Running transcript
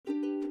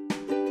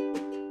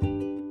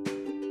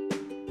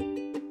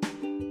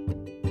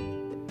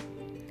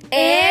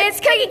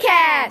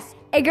CookieCast,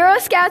 a Girl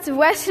Scouts of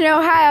Western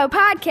Ohio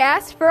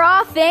podcast for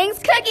all things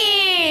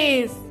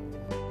cookies.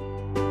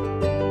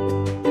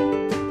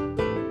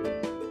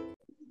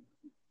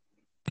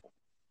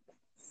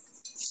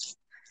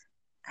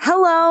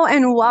 Hello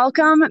and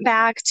welcome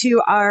back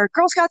to our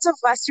Girl Scouts of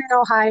Western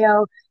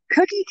Ohio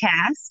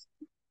CookieCast.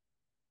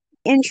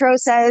 Intro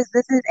says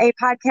this is a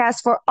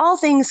podcast for all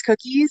things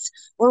cookies.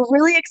 We're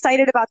really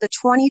excited about the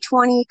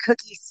 2020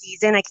 cookie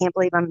season. I can't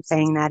believe I'm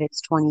saying that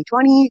it's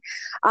 2020.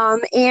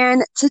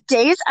 And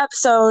today's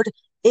episode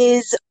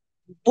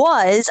was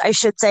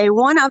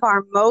one of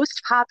our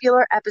most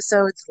popular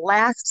episodes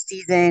last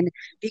season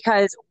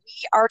because we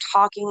are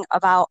talking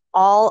about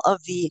all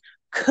of the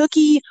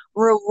cookie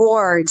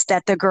rewards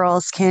that the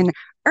girls can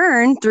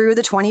earn through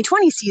the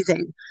 2020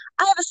 season.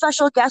 I have a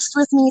special guest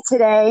with me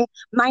today.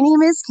 My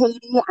name is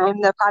Katie.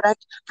 I'm the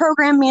product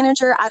program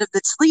manager out of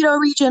the Toledo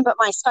region, but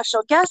my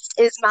special guest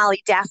is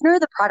Molly Daffner,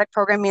 the product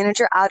program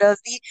manager out of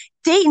the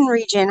Dayton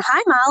region.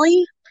 Hi,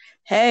 Molly.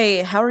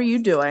 Hey, how are you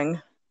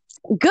doing?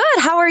 Good.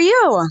 How are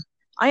you?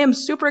 I am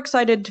super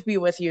excited to be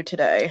with you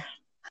today.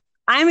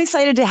 I'm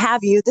excited to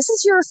have you. This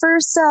is your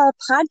first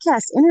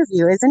podcast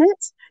interview, isn't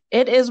it?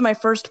 It is my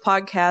first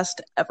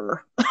podcast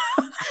ever.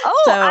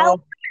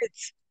 Oh,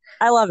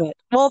 I love it.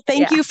 Well,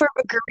 thank you for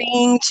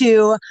agreeing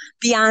to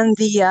be on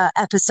the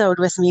episode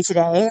with me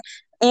today.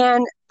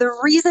 And the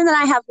reason that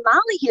I have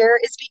Molly here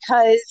is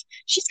because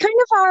she's kind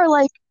of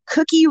our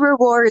cookie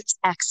rewards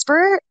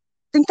expert.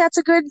 I think that's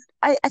a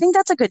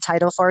good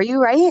title for you,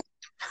 right?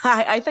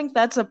 I think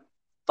that's a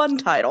fun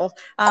title.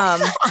 I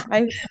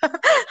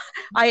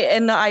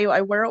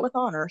wear it with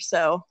honor.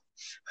 So.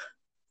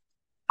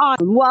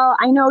 Well,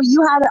 I know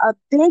you had a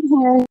big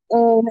hand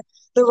in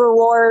the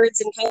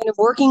rewards and kind of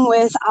working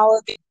with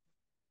our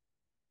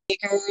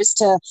makers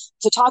to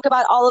talk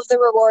about all of the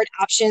reward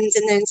options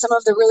and then some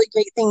of the really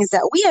great things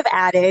that we have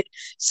added.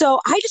 So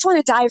I just want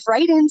to dive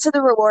right into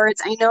the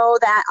rewards. I know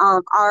that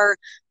our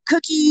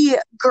Cookie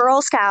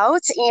Girl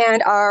Scouts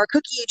and our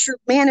Cookie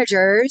Troop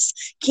managers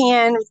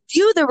can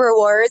view the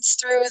rewards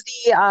through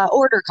the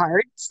order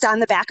card. It's on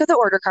the back of the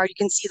order card. You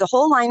can see the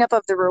whole lineup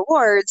of the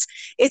rewards.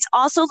 It's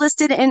also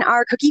listed in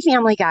our Cookie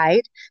Family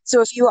Guide. So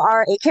if you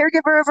are a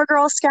caregiver of a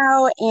Girl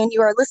Scout and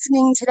you are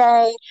listening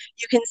today,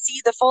 you can see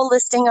the full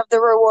listing of the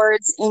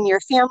rewards in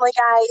your Family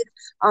Guide.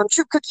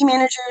 Troop Cookie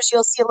managers,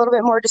 you'll see a little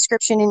bit more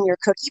description in your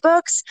cookie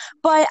books.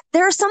 But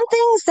there are some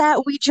things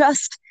that we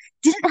just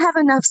didn't have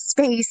enough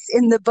space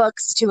in the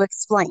books to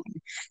explain.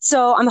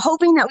 So I'm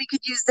hoping that we could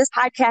use this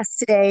podcast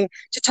today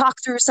to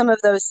talk through some of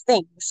those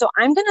things. So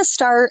I'm going to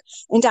start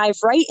and dive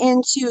right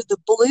into the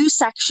blue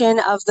section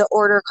of the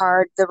order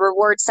card, the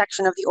reward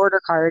section of the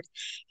order card.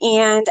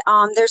 And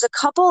there's a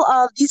couple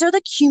of, these are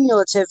the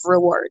cumulative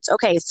rewards.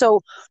 Okay,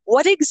 so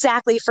what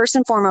exactly, first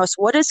and foremost,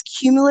 what does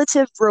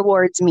cumulative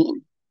rewards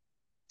mean?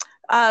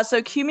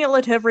 So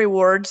cumulative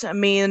rewards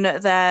mean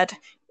that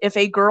if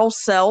a girl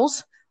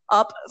sells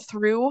up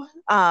through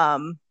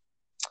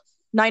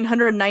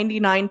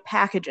 999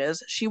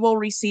 packages, she will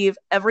receive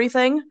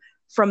everything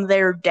from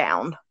there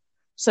down.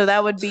 So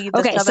that would be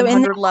the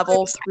 700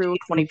 level through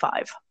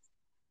 25.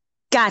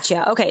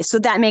 Gotcha. Okay, so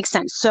that makes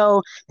sense.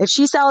 So if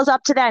she sells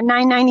up to that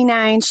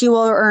 999, she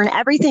will earn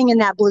everything in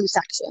that blue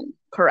section.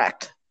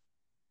 Correct.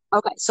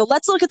 Okay, so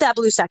let's look at that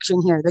blue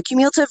section here, the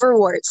cumulative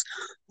rewards.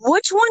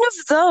 Which one of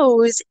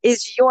those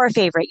is your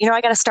favorite? I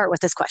got to start with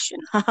this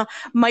question.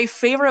 My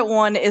favorite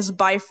one is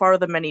by far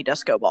the mini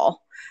disco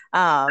ball.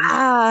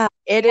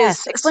 It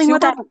is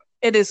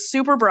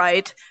super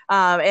bright.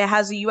 It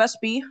has a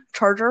USB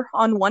charger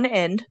on one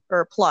end,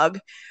 or plug.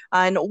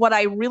 And what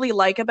I really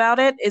like about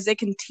it is it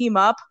can team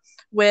up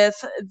with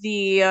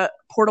the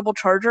portable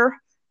charger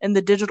and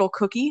the digital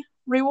cookie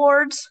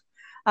rewards.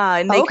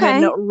 And they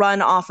can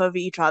run off of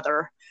each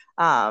other.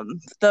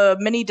 The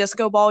mini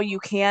disco ball, you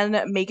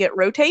can make it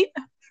rotate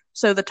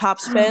so the top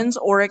spins,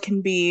 or it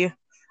can be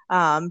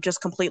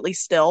just completely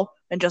still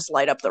and just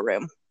light up the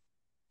room.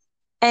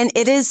 And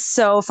it is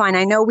so fun.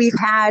 I know we've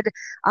had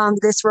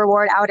this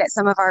reward out at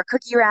some of our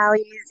cookie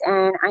rallies,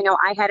 and I know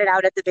I had it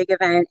out at the big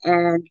event,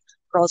 and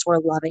girls were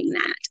loving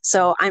that.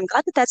 So I'm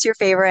glad that that's your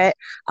favorite.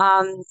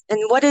 And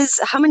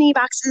how many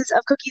boxes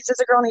of cookies does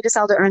a girl need to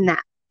sell to earn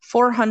that?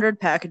 400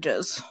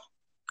 packages.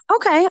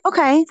 Okay.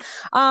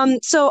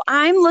 So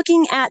I'm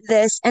looking at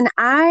this and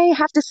I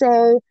have to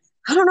say,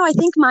 I don't know, I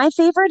think my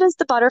favorite is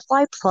the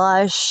butterfly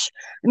plush.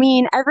 I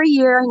mean, every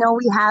year I know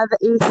we have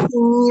a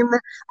theme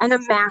and a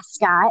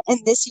mascot,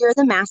 and this year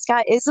the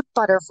mascot is a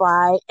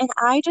butterfly, and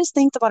I just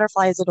think the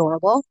butterfly is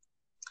adorable.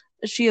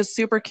 She is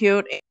super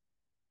cute and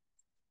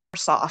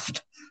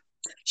soft.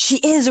 She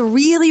is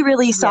really,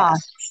 really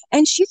soft. Yes.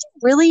 And she's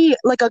really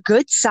a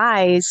good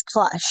size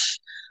plush.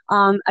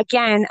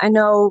 Again, I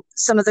know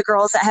some of the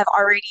girls that have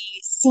already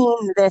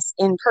seen this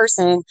in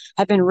person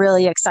have been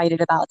really excited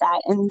about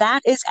that. And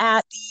that is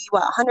at the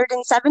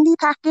 170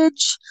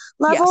 package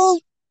level?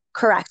 Yes.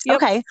 Correct. Yep.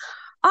 Okay.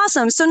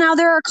 Awesome. So now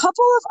there are a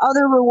couple of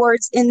other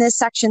rewards in this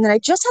section that I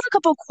just have a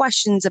couple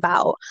questions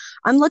about.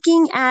 I'm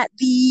looking at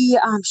the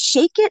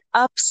Shake It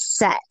Up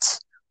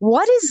set.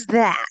 What is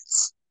that?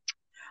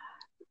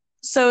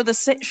 So the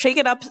Shake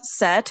It Up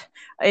set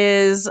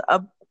is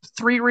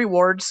 3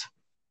 rewards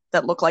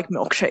that look like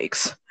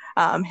milkshakes,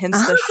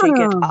 hence the Shake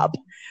It Up.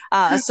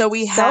 So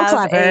we have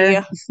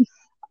a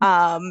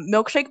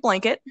milkshake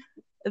blanket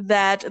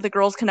that the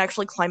girls can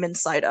actually climb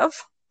inside of.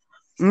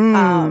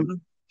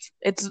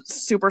 It's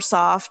super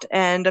soft,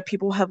 and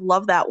people have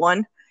loved that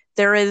one.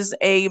 There is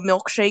a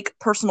milkshake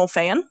personal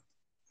fan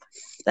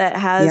that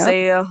has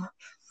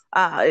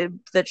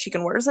that she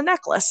can wear as a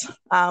necklace.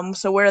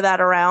 So wear that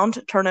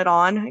around, turn it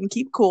on, and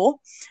keep cool.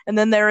 And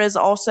then there is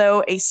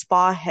also a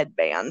spa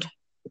headband.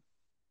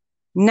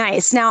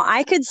 Nice. Now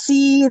I could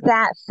see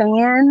that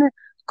fan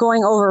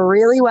going over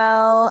really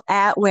well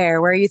at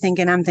where? Where are you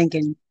thinking? I'm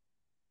thinking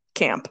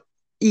camp.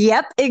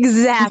 Yep,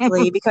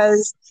 exactly.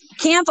 Because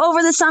camp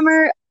over the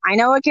summer, I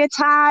know it gets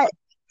hot,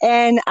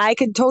 and I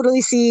could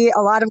totally see a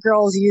lot of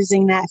girls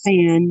using that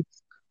fan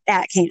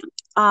at camp.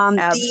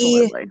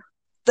 Absolutely.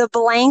 The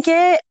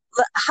blanket,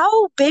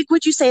 how big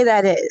would you say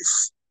that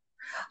is?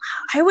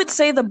 I would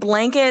say the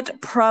blanket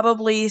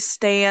probably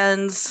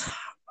stands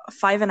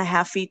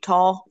 5.5 feet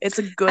tall. It's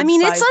a good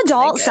it's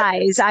adult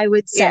size, I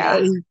would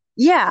say.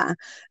 Yeah.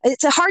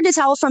 It's hard to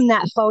tell from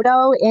that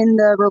photo in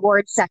the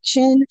reward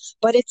section,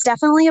 but it's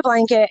definitely a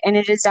blanket, and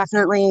it is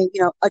definitely,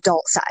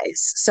 adult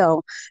size.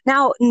 So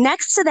now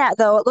next to that,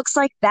 though, it looks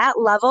like that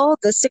level,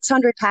 the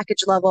 600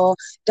 package level,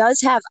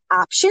 does have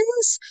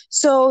options.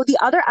 So the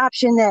other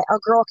option that a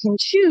girl can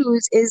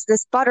choose is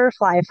this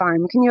butterfly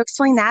farm. Can you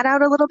explain that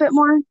out a little bit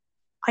more?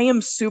 I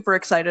am super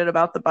excited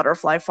about the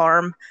butterfly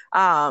farm,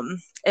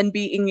 and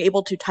being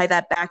able to tie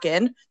that back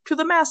in to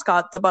the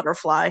mascot, the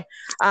butterfly.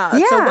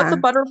 So what the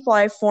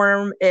butterfly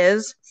farm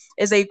is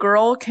a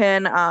girl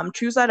can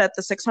choose that at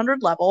the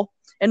 600 level,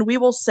 and we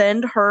will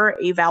send her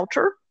a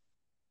voucher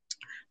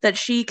that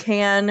she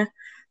can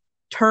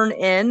turn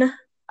in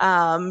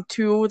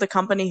to the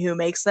company who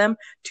makes them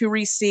to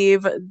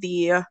receive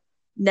the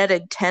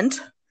netted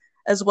tent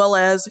as well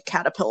as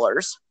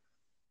caterpillars.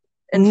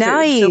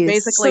 Nice. So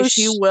basically,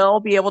 she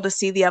will be able to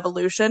see the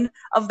evolution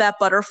of that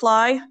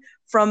butterfly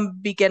from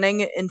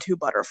beginning into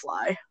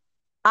butterfly.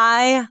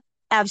 I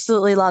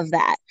absolutely love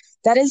that.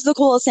 That is the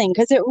coolest thing,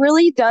 because it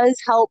really does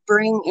help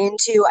bring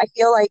into, I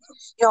feel like,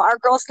 our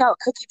Girl Scout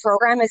cookie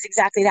program is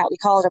exactly that. We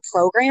call it a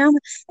program.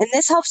 And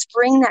this helps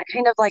bring that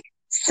kind of like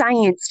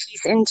science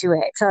piece into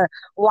it, to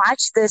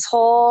watch this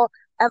whole,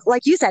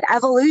 like you said,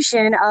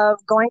 evolution of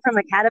going from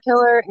a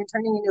caterpillar and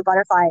turning into a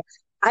butterfly.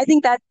 I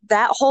think that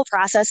whole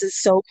process is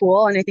so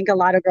cool. And I think a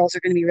lot of girls are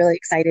going to be really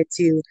excited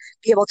to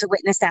be able to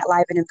witness that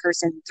live and in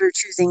person through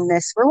choosing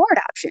this reward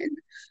option.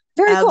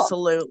 Very cool.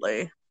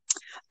 Absolutely.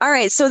 All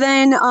right. So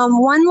then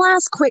one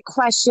last quick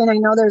question. I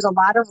know there's a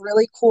lot of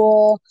really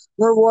cool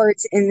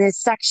rewards in this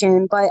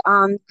section, but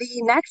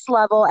the next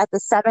level at the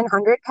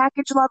 700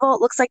 package level,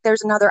 it looks like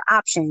there's another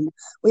option.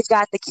 We've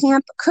got the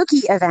camp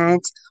cookie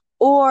event,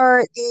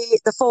 or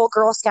the full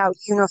Girl Scout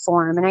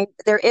uniform. And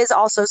there is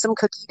also some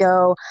cookie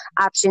dough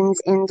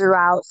options in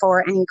throughout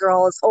for any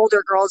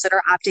older girls that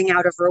are opting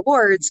out of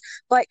rewards.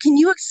 But can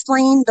you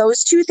explain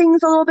those two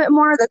things a little bit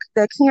more,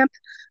 the camp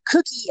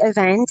cookie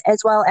event,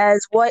 as well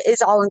as what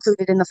is all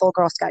included in the full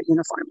Girl Scout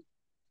uniform?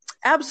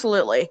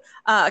 Absolutely.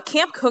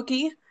 Camp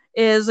Cookie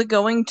is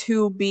going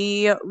to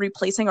be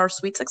replacing our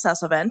Sweet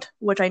Success event,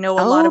 which I know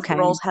a lot of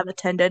girls have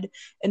attended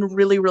and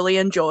really, really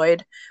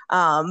enjoyed.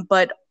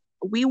 But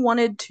we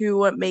wanted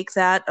to make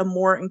that a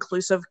more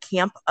inclusive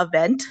camp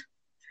event.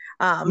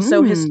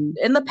 So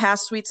in the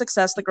past Sweet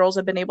Success, the girls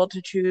have been able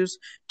to choose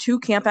 2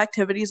 camp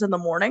activities in the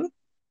morning,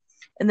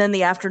 and then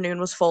the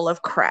afternoon was full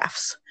of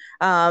crafts.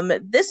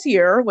 This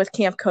year with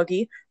Camp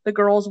Cookie, the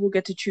girls will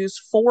get to choose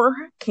 4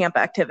 camp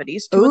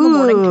activities, 2 in the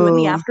morning, 2 in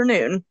the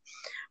afternoon.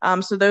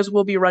 So those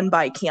will be run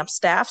by camp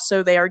staff,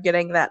 so they are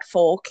getting that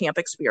full camp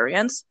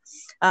experience.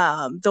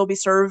 They'll be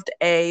served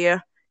a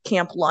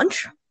camp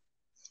lunch.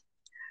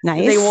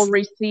 Nice. They will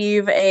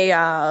receive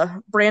a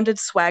branded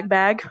swag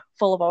bag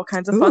full of all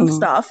kinds of fun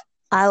stuff.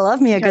 I love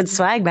me a good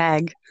swag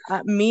bag.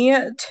 Me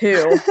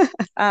too.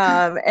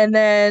 And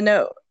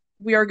then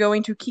we are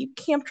going to keep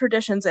camp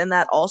traditions in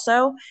that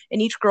also.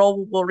 And each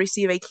girl will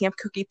receive a Camp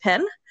Cookie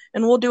pin.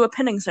 And we'll do a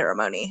pinning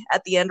ceremony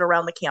at the end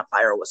around the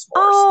campfire with s'mores.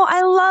 Oh,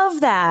 I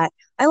love that.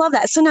 I love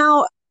that. So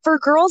now, for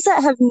girls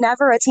that have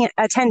never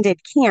attended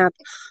camp,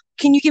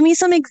 can you give me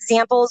some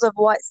examples of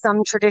what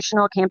some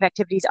traditional camp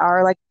activities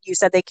are? Like you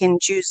said, they can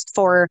choose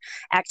 4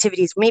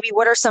 activities. Maybe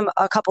what are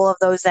a couple of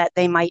those that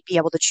they might be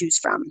able to choose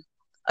from?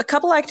 A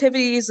couple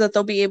activities that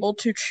they'll be able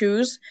to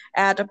choose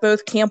at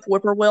both Camp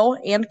Whippoorwill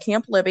and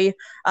Camp Libby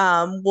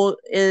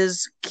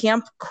is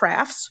Camp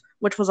Crafts,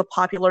 which was a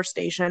popular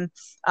station.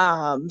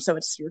 So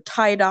it's your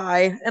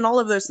tie-dye and all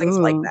of those things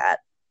like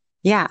that.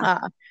 Yeah.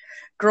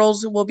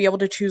 Girls will be able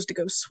to choose to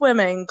go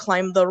swimming,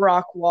 climb the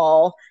rock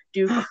wall,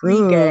 do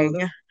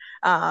creeking.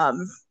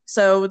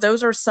 So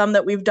those are some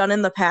that we've done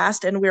in the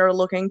past, and we are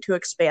looking to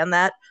expand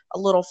that a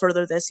little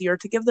further this year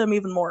to give them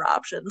even more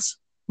options.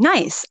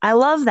 Nice. I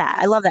love that.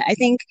 I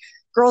think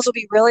girls will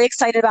be really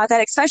excited about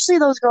that, especially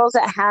those girls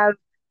that have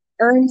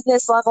earned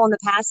this level in the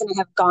past and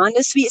have gone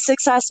to Sweet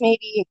Success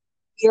maybe,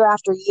 year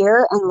after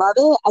year and love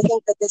it. I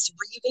think that this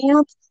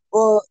revamp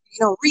will,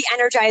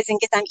 re-energize and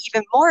get them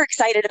even more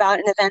excited about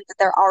an event that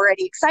they're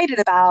already excited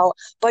about,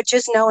 but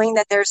just knowing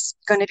that there's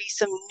going to be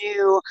some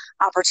new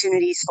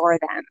opportunities for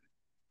them.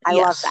 I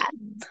love that.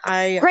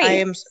 I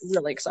am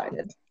really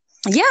excited.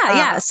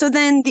 Yeah. So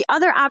then the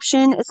other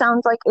option, it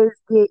sounds like,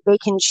 is they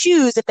can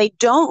choose if they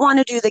don't want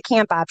to do the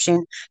camp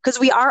option, because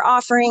we are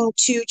offering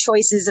 2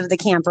 choices of the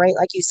camp, right?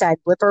 Like you said,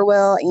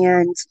 Whippoorwill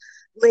and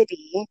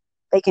Libby.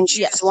 They can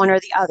choose one or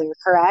the other,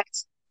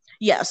 correct?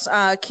 Yes.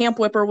 Camp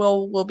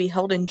Whippoorwill will be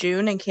held in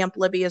June and Camp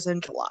Libby is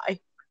in July.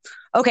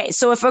 Okay,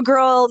 so if a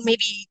girl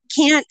maybe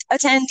can't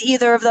attend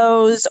either of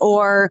those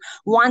or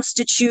wants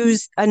to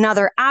choose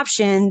another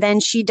option, then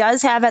she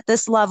does have at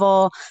this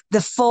level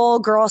the full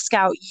Girl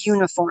Scout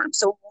uniform.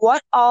 So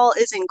what all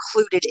is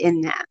included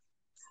in that?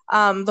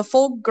 The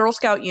full Girl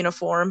Scout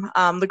uniform,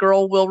 the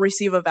girl will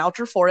receive a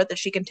voucher for it that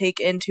she can take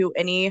into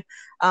any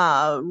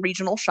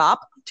regional shop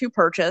to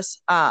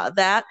purchase.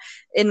 That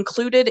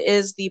included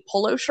is the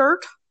polo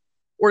shirt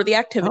or the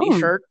activity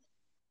shirt,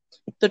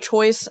 the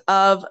choice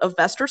of a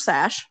vest or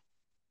sash.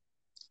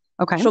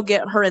 Okay. She'll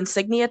get her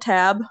insignia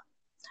tab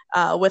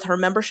with her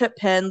membership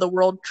pin, the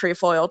World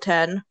Trefoil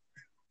 10,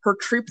 her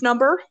troop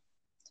number,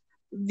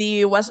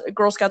 the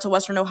Girl Scouts of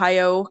Western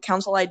Ohio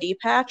Council ID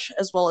patch,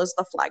 as well as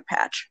the flag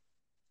patch.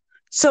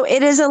 So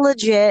it is a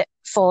legit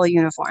full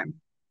uniform.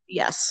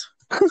 Yes.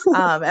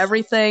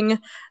 Everything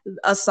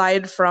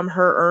aside from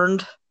her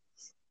earned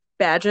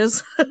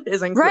badges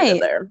is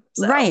included there.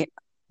 So. Right.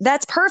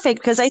 That's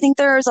perfect, because I think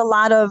there's a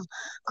lot of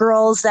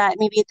girls that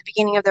maybe at the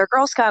beginning of their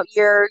Girl Scout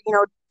year,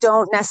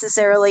 don't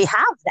necessarily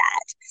have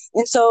that.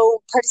 And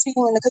so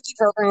participating in the cookie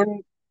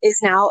program is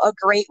now a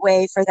great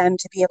way for them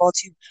to be able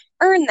to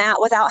earn that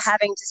without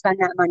having to spend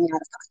that money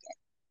out of pocket.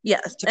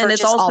 Yes. And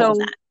it's also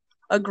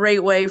a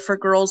great way for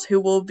girls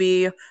who will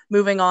be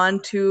moving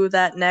on to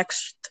that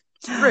next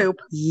group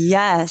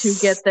to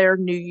get their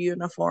new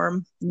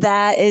uniform.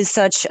 That is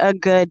such a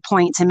good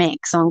point to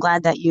make. So I'm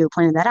glad that you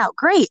pointed that out.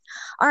 Great.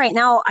 All right.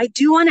 Now, I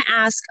do want to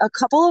ask a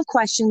couple of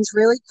questions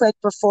really quick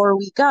before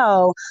we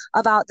go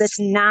about this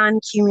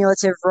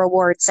non-cumulative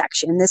reward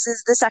section. This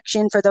is the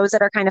section for those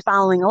that are kind of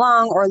following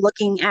along or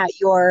looking at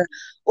your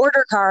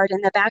order card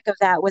in the back of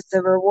that with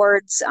the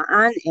rewards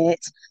on it,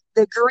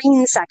 the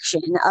green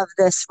section of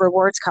this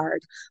rewards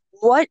card.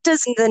 What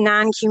does the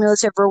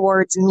non-cumulative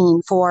rewards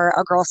mean for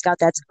a Girl Scout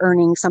that's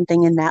earning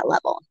something in that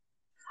level?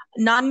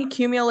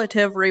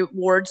 Non-cumulative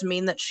rewards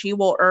mean that she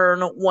will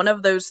earn one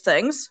of those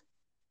things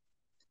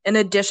in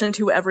addition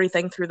to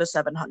everything through the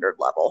 700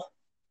 level.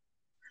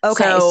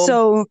 Okay,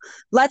 so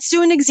let's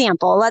do an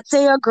example. Let's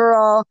say a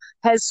girl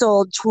has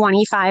sold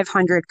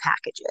 2,500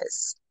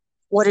 packages.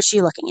 What is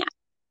she looking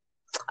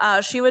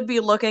at? She would be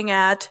looking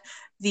at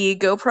the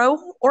GoPro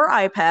or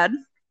iPad,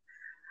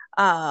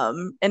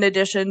 in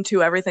addition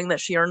to everything that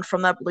she earned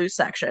from that blue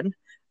section.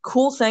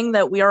 Cool thing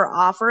that we are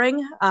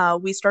offering,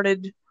 we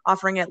started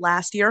offering it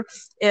last year.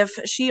 If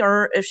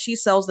she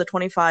sells the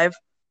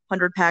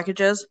 2,500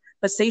 packages,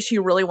 but say she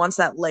really wants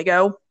that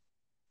Lego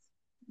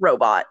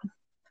robot,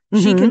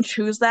 she can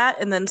choose that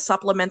and then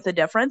supplement the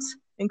difference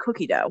in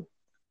cookie dough.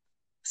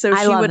 So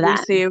she would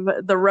receive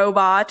the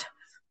robot,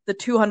 the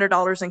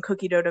 $200 in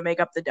cookie dough to make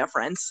up the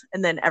difference,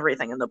 and then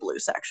everything in the blue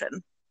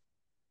section.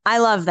 I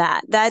love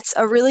that. That's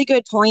a really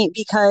good point,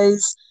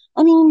 because,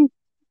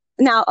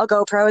 now a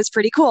GoPro is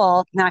pretty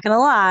cool, not going to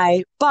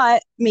lie,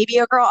 but maybe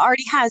a girl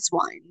already has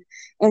one.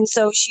 And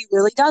so she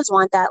really does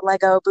want that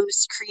Lego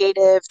Boost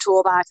Creative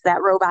Toolbox,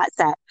 that robot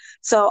set.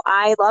 So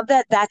I love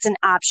that that's an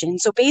option.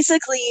 So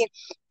basically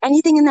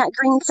anything in that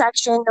green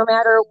section, no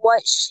matter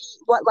what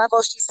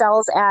level she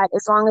sells at,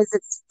 as long as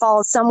it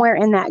falls somewhere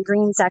in that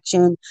green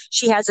section,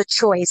 she has a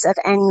choice of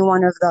any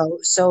one of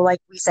those. So like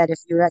we said, if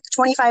you're at the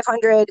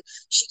 2,500,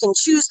 she can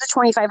choose the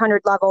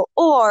 2,500 level,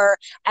 or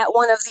at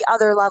one of the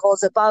other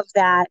levels above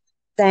that,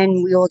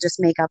 then we will just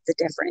make up the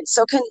difference.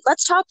 So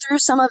let's talk through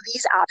some of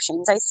these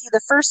options. I see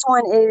the first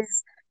one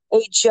is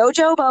a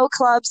JoJo Bow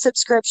Club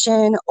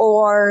subscription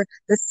or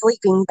the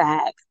sleeping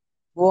bag.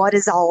 What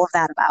is all of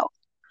that about?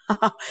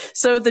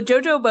 So the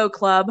JoJo Bow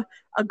Club,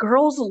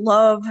 girls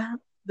love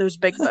those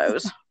big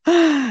bows,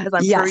 as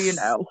I'm sure you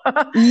know.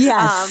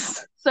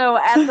 Yes. So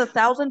at the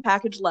 1,000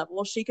 package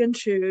level, she can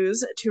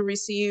choose to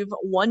receive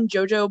one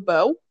JoJo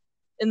bow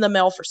in the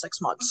mail for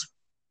 6 months.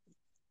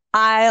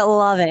 I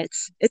love it.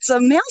 It's a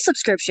mail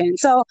subscription.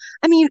 So,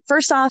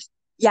 first off,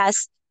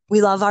 yes,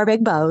 we love our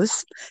big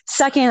bows.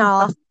 Second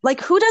off,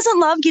 who doesn't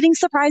love getting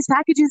surprise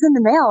packages in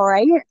the mail,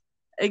 right?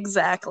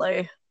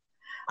 Exactly.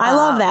 I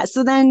love that.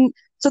 So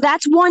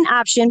that's one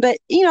option. But,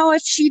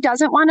 if she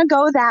doesn't want to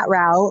go that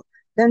route,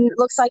 then it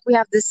looks like we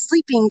have the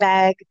sleeping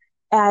bag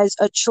as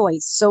a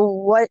choice. So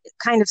what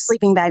kind of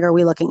sleeping bag are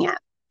we looking at?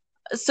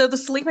 So the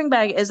sleeping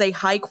bag is a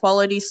high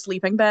quality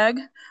sleeping bag.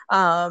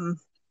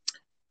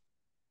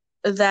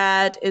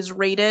 That is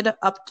rated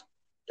up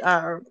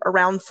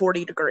around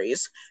 40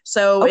 degrees.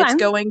 So it's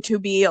going to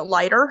be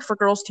lighter for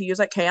girls to use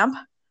at camp,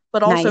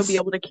 but also be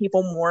able to keep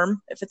them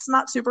warm if it's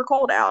not super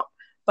cold out.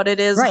 But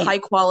it is high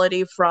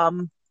quality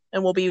from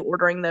and we'll be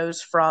ordering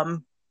those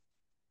from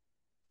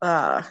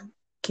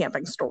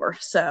camping store.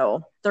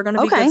 So they're going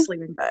to be good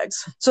sleeping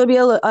bags. So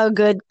it'll be a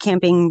good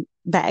camping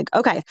bag.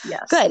 Okay.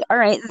 Yes. Good. All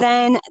right.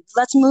 Then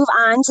let's move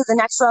on to the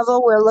next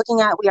level. We're looking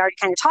at, we already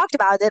kind of talked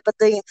about it, but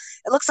it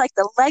looks like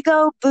the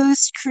Lego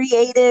Boost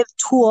Creative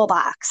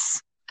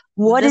Toolbox.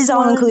 What is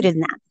all included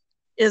in that?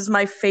 Is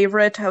my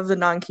favorite of the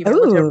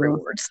non-cumulative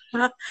rewards.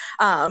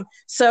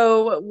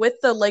 So with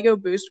the Lego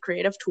Boost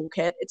Creative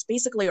Toolkit, it's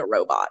basically a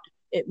robot.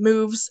 It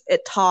moves,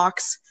 it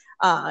talks,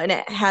 and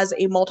it has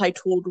a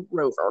multi-tooled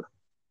rover.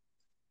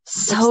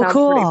 So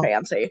cool. Pretty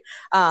fancy.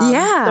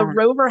 The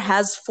rover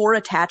has 4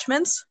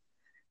 attachments.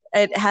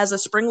 It has a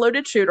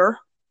spring-loaded shooter,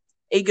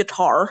 a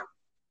guitar,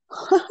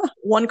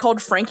 one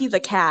called Frankie the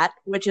cat,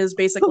 which is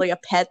basically a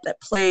pet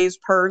that plays,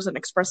 purrs, and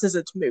expresses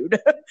its mood.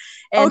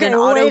 And an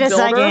auto wait a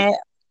second.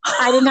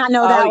 I did not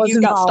know that was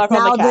involved. Got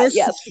stuck on the cat.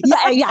 Yes.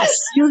 Yes.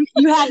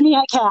 You had me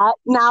at cat.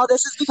 Now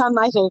this has become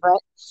my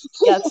favorite.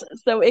 Yes.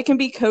 So it can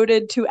be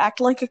coded to act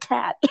like a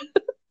cat.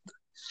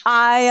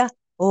 I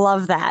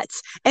love that.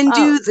 And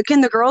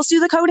can the girls do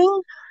the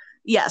coding?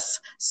 Yes.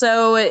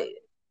 So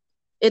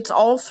it's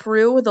all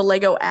through the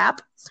Lego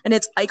app, and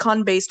it's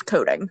icon-based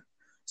coding.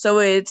 So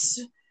it's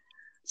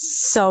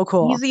so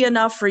cool. Easy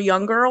enough for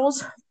young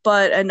girls,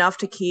 but enough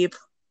to keep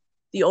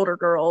the older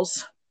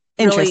girls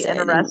really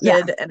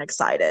interested and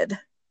excited.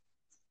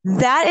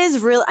 That is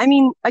real. I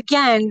mean,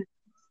 again,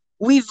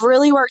 we've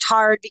really worked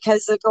hard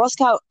because the Girl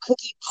Scout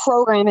Cookie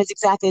program is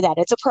exactly that.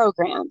 It's a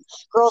program.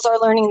 Girls are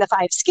learning the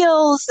 5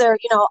 skills. They're,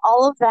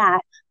 all of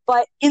that.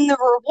 But in the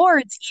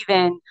rewards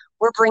even,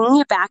 we're bringing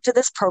it back to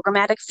this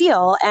programmatic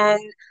feel. And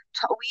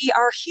we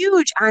are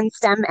huge on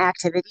STEM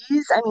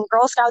activities. I mean,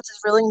 Girl Scouts is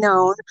really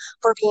known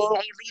for being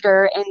a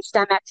leader in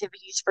STEM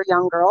activities for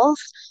young girls.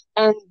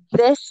 And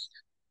this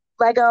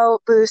Lego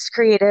Boost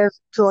Creative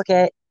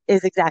Toolkit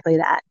is exactly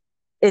that.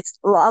 It's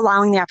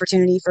allowing the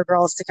opportunity for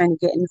girls to kind of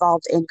get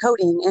involved in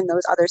coding and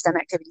those other STEM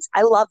activities.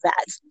 I love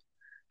that.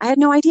 I had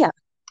no idea.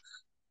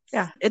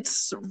 Yeah,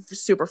 it's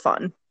super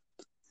fun.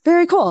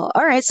 Very cool.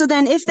 All right. So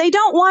then if they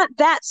don't want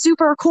that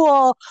super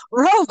cool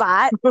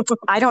robot,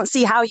 I don't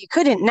see how you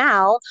couldn't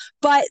now,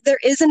 but there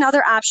is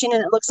another option,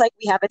 and it looks like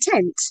we have a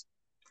tent.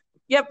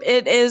 Yep.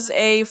 It is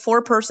a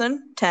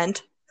 4-person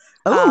tent.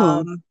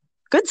 Oh,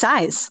 good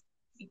size.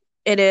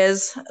 It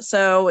is.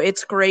 So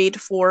it's great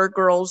for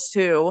girls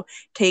to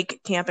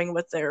take camping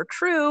with their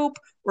troop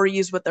or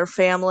use with their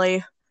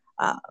family.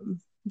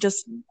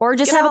 Just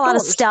have a lot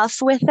of stuff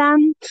with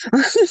them.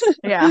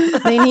 Yeah.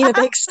 They need a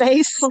big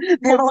space.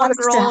 One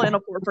girl in a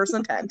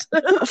 4-person tent.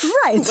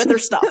 Right. With their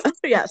stuff.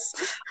 Yes.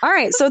 All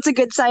right. So it's a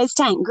good sized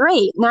tent.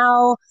 Great.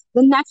 Now,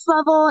 the next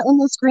level in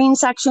this green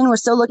section, we're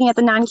still looking at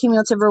the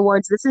non-cumulative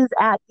rewards. This is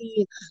at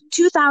the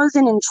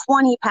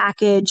 2020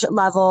 package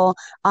level,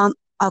 a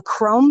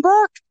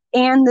Chromebook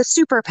and the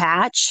super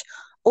patch,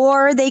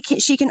 or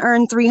she can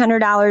earn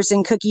 $300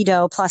 in cookie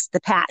dough plus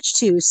the patch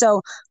too.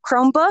 So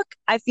Chromebook,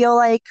 I feel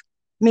like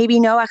maybe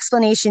no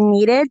explanation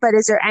needed, but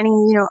is there any,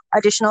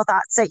 additional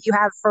thoughts that you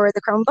have for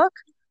the Chromebook?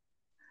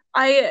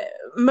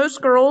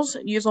 Most girls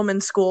use them in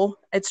school.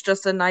 It's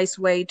just a nice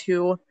way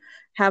to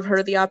have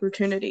her the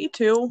opportunity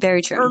to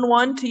earn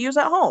one to use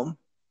at home.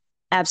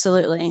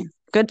 Absolutely.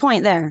 Good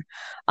point there.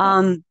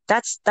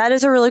 That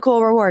is a really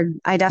cool reward.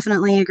 I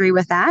definitely agree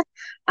with that.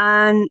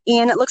 And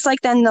it looks like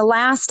then the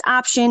last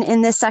option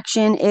in this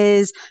section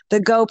is the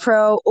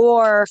GoPro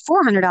or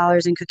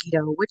 $400 in cookie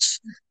dough, which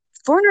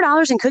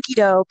 $400 in cookie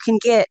dough can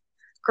get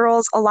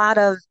girls a lot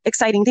of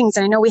exciting things.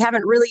 And I know we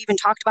haven't really even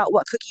talked about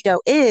what cookie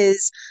dough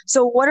is.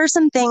 So what are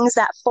some things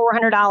that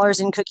 $400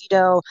 in cookie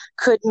dough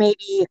could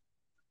maybe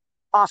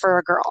offer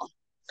a girl?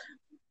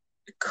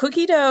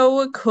 Cookie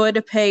dough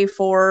could pay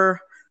for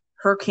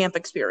her camp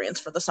experience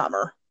for the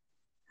summer.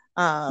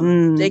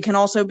 They can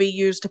also be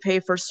used to pay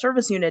for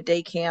service unit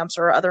day camps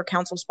or other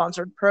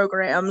council-sponsored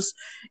programs.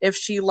 If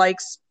she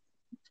likes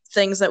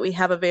things that we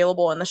have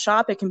available in the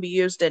shop, it can be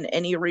used in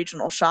any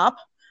regional shop,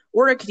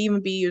 or it could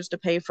even be used to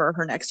pay for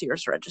her next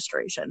year's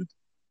registration.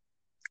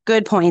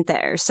 Good point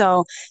there.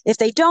 So if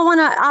they don't want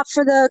to opt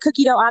for the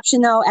cookie dough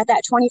option, though, at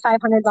that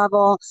 2,500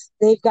 level,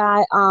 they've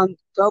got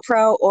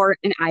GoPro or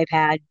an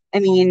iPad. I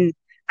mean,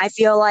 I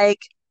feel like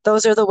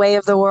those are the way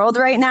of the world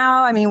right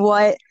now. I mean,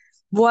 what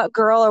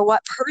girl or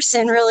what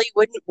person really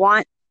wouldn't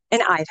want an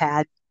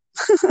iPad?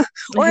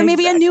 Or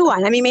maybe a new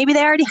one. I mean, maybe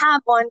they already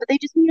have one, but they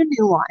just need a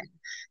new one.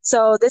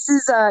 So this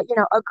is a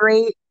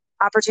great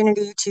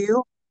opportunity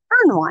to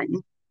earn one.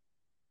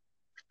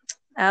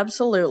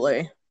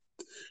 Absolutely.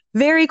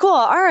 Very cool.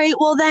 All right.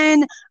 Well,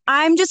 then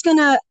I'm just going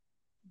to,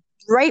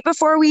 right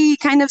before we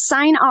kind of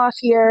sign off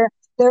here,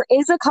 there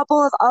is a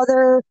couple of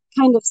other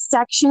kind of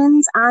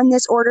sections on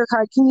this order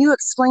card. Can you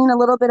explain a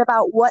little bit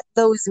about what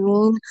those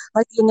mean,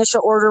 like the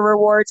initial order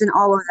rewards and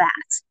all of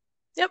that?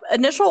 Yep.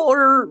 Initial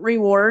order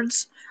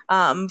rewards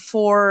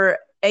for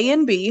A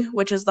and B,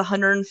 which is the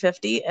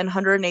 150 and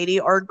 180,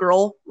 are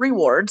girl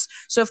rewards.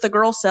 So if the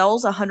girl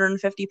sells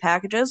 150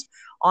 packages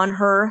on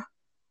her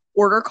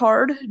order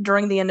card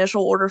during the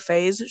initial order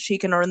phase, she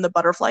can earn the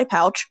butterfly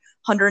pouch.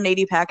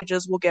 180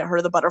 packages will get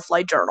her the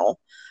butterfly journal.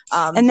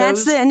 And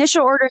that's the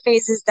initial order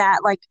phase, is that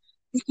like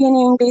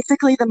beginning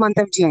basically the month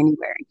of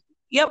January.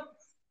 Yep.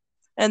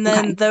 And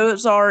then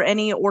those are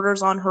any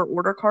orders on her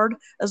order card,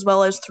 as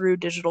well as through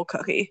Digital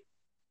Cookie.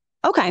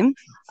 Okay.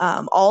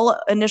 All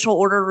initial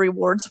order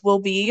rewards will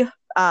be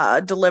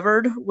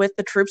delivered with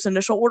the troop's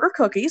initial order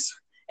cookies.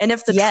 And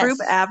if the troop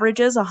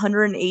averages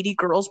 180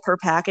 girls per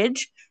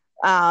package,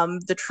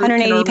 the troop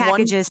 180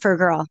 packages per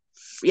girl.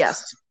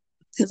 Yes.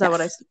 Is that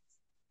what I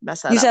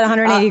messed that up? You said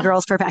 180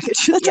 girls per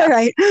package. That's all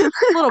right. A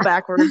little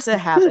backwards. It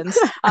happens.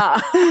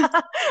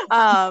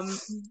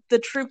 The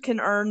troop can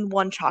earn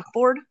one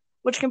chalkboard,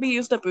 which can be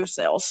used to boost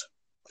sales.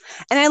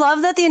 And I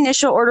love that the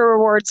initial order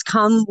rewards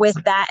come with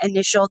that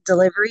initial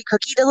delivery,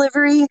 cookie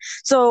delivery.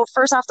 So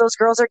first off, those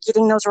girls are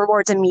getting those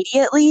rewards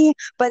immediately.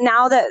 But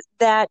now that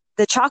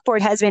the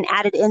chalkboard has been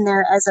added in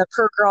there as a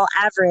per girl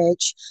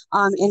average,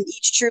 and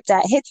each troop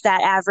that hits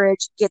that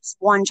average gets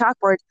one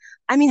chalkboard.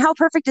 I mean, how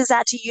perfect is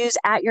that to use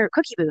at your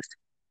cookie booth?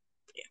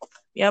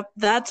 Yep.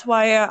 That's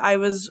why I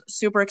was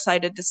super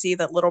excited to see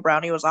that Little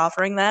Brownie was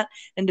offering that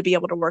and to be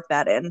able to work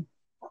that in.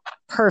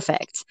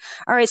 Perfect.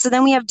 All right. So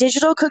then we have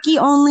digital cookie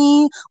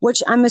only,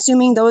 which I'm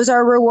assuming those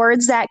are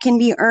rewards that can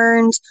be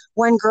earned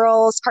when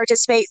girls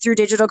participate through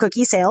digital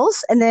cookie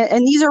sales. And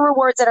these are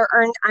rewards that are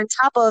earned on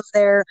top of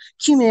their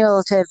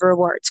cumulative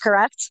rewards,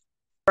 correct?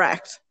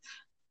 Correct.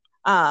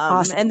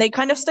 Awesome. And they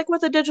kind of stick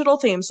with a digital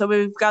theme. So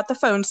we've got the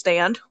phone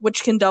stand,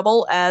 which can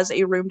double as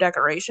a room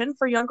decoration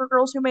for younger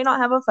girls who may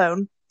not have a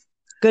phone.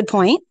 Good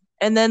point.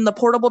 And then the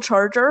portable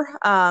charger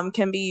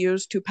can be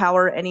used to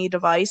power any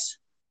device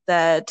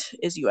that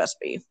is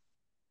USB.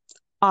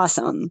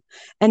 Awesome.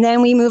 And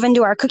then we move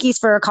into our Cookies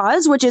for a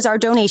Cause, which is our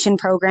donation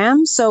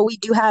program. So we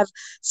do have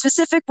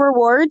specific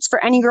rewards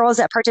for any girls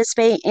that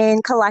participate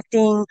in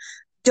collecting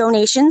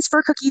donations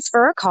for Cookies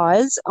for a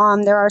Cause.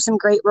 There are some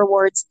great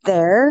rewards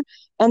there.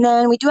 And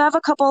then we do have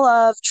a couple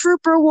of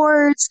troop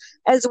rewards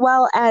as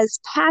well as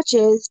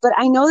patches, but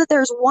I know that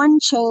there's one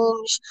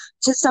change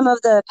to some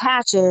of the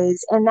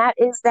patches, and that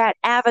is that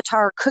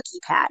avatar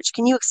cookie patch.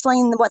 Can you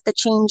explain what the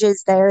change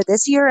is there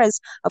this year as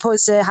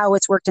opposed to how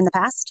it's worked in the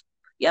past?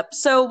 Yep.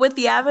 So with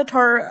the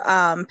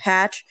avatar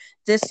patch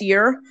this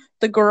year,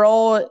 the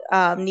girl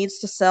needs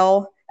to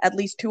sell at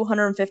least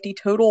 250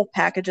 total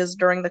packages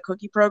during the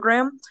cookie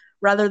program,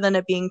 rather than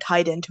it being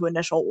tied into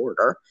initial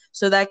order.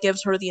 So that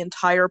gives her the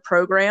entire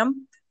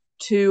program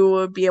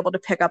to be able to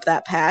pick up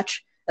that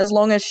patch, as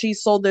long as she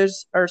sold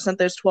those or sent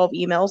those 12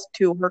 emails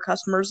to her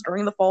customers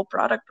during the fall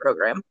product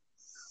program.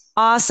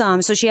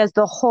 Awesome. So she has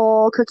the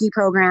whole cookie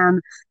program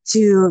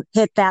to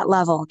hit that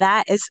level.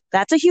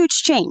 That's a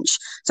huge change.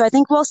 So I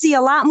think we'll see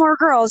a lot more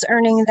girls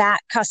earning that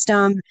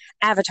custom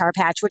avatar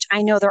patch, which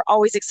I know they're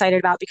always excited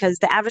about because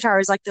the avatar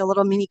is like the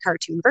little mini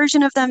cartoon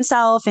version of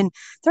themselves, and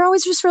they're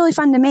always just really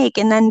fun to make.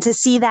 And then to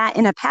see that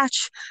in a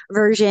patch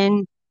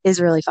version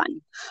is really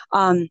fun.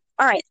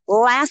 All right.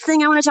 Last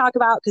thing I want to talk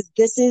about, because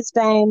this has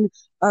been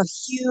a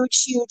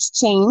huge, huge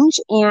change,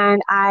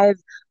 and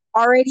I've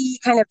already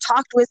kind of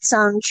talked with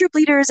some troop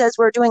leaders as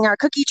we're doing our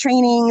cookie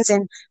trainings,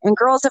 and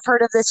girls have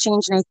heard of this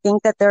change, and I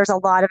think that there's a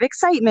lot of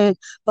excitement.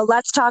 But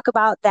let's talk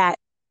about that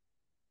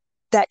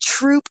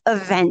troop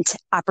event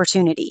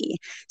opportunity.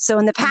 So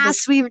in the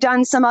past, we've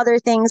done some other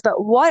things,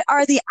 but what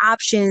are the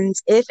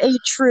options if a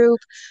troop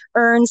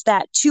earns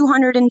that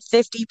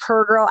 250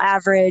 per girl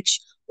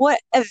average? What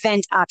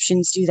event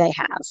options do they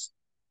have?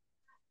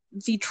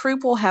 The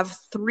troop will have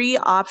 3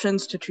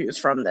 options to choose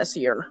from this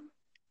year.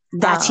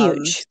 That's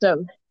huge.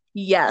 So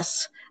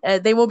yes,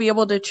 they will be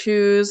able to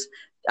choose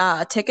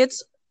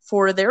tickets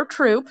for their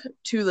troop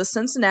to the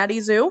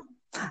Cincinnati Zoo.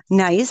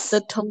 Nice.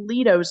 The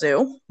Toledo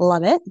Zoo.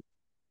 Love it.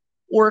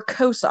 Or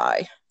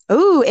COSI.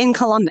 Ooh, in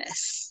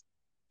Columbus.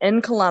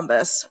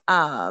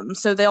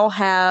 So they'll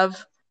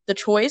have the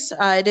choice.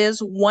 It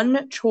is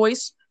one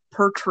choice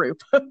per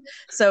troop.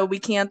 So we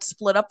can't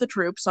split up the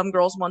troop. Some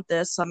girls want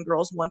this. Some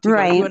girls want to go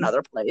to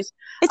another place.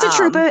 It's a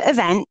troop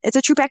event. It's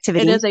a troop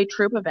activity. It is a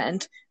troop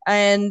event.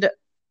 And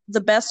the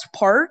best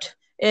part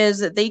is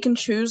that they can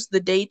choose the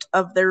date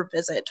of their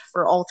visit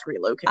for all 3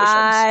 locations.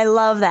 I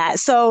love that.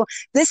 So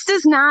this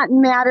does not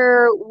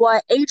matter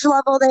what age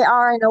level they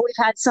are. I know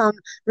we've had some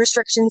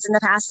restrictions in the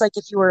past, like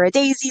if you were a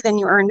Daisy, then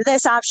you earned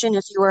this option.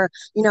 If you were,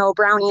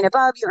 Brownie and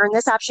above, you earned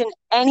this option.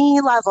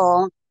 Any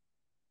level,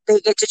 they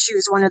get to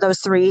choose one of those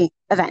 3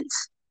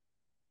 events.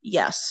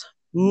 Yes.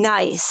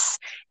 Nice.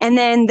 And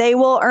then they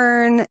will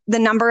earn the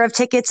number of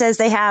tickets as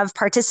they have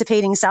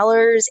participating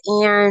sellers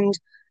and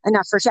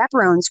enough for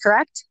chaperones,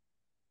 correct?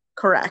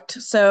 Correct.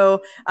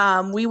 So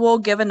we will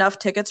give enough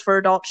tickets for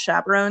adult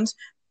chaperones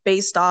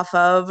based off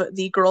of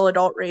the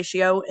girl-adult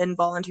ratio in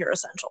volunteer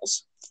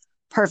essentials.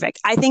 Perfect.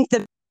 I think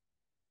the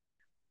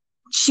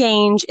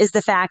change is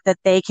the fact that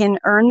they can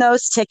earn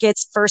those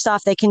tickets. First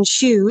off, they can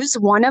choose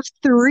one of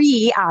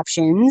 3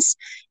 options,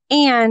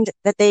 and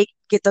that they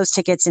get those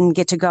tickets and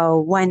get to go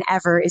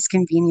whenever is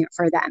convenient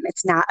for them.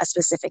 It's not a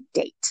specific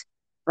date,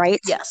 right?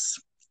 Yes.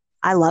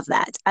 I love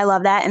that. I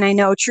love that. And I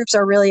know troops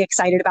are really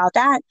excited about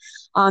that.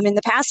 In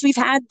the past, we've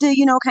had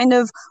to, kind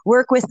of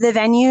work with the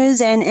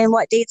venues and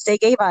what dates they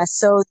gave us.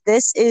 So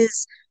this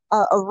is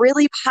a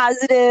really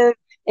positive,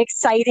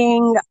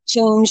 exciting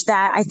change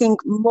that I think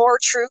more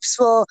troops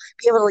will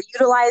be able to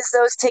utilize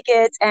those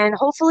tickets and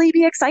hopefully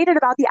be excited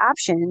about the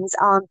options.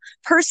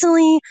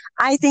 Personally,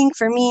 I think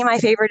for me, my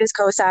favorite is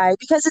COSI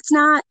because it's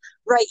not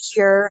right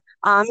here.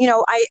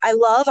 I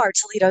love our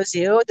Toledo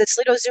Zoo. The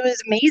Toledo Zoo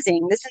is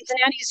amazing. The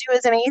Cincinnati Zoo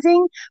is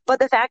amazing. But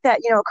the fact that,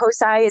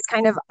 COSI is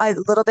kind of a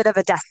little bit of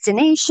a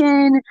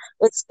destination,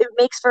 it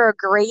makes for a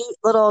great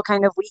little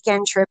kind of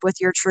weekend trip with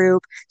your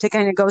troop to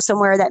kind of go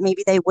somewhere that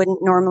maybe they wouldn't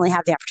normally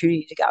have the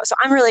opportunity to go. So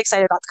I'm really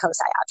excited about the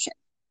COSI option.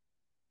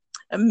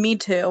 Me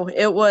too.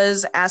 It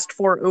was asked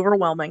for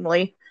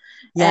overwhelmingly.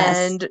 Yes.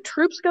 And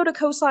troops go to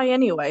COSI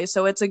anyway,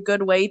 so it's a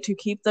good way to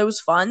keep those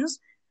funds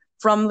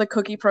from the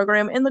cookie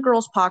program in the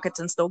girls' pockets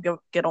and still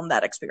get them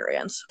that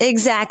experience.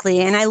 Exactly.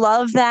 And I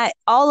love that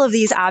all of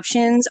these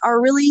options are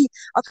really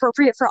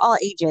appropriate for all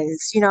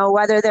ages,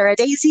 whether they're a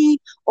Daisy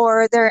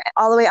or they're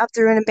all the way up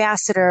through an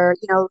ambassador,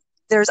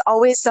 there's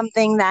always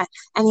something that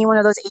any one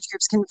of those age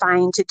groups can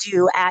find to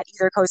do at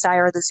either COSI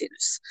or the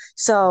zoos.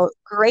 So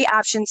great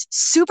options.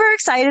 Super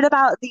excited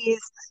about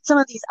some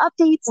of these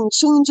updates and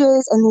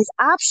changes and these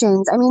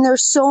options. I mean,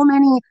 there's so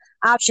many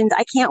options.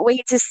 I can't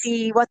wait to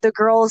see what the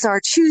girls are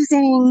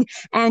choosing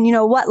and,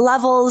 what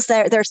levels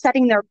they're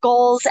setting their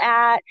goals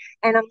at.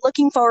 And I'm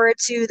looking forward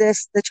to the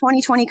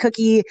 2020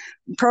 cookie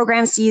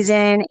program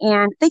season.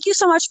 And thank you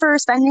so much for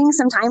spending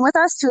some time with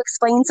us to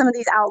explain some of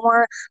these out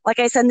more. Like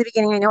I said in the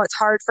beginning, I know it's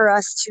hard for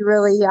us to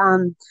really,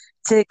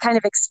 to kind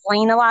of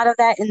explain a lot of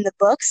that in the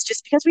books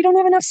just because we don't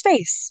have enough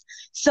space.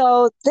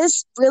 So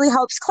this really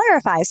helps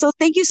clarify. So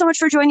thank you so much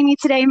for joining me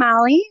today,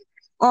 Molly.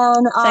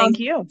 And thank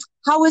you.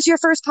 How was your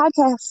first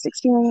podcast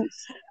experience?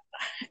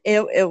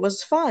 It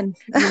was fun.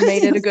 You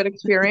made it a good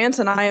experience,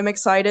 and I am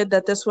excited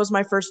that this was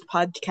my first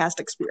podcast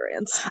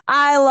experience.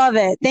 I love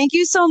it. Thank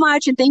you so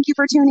much, and thank you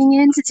for tuning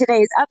in to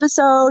today's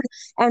episode,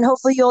 and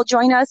hopefully you'll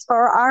join us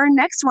for our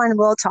next one.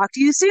 We'll talk to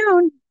you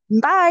soon.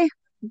 Bye.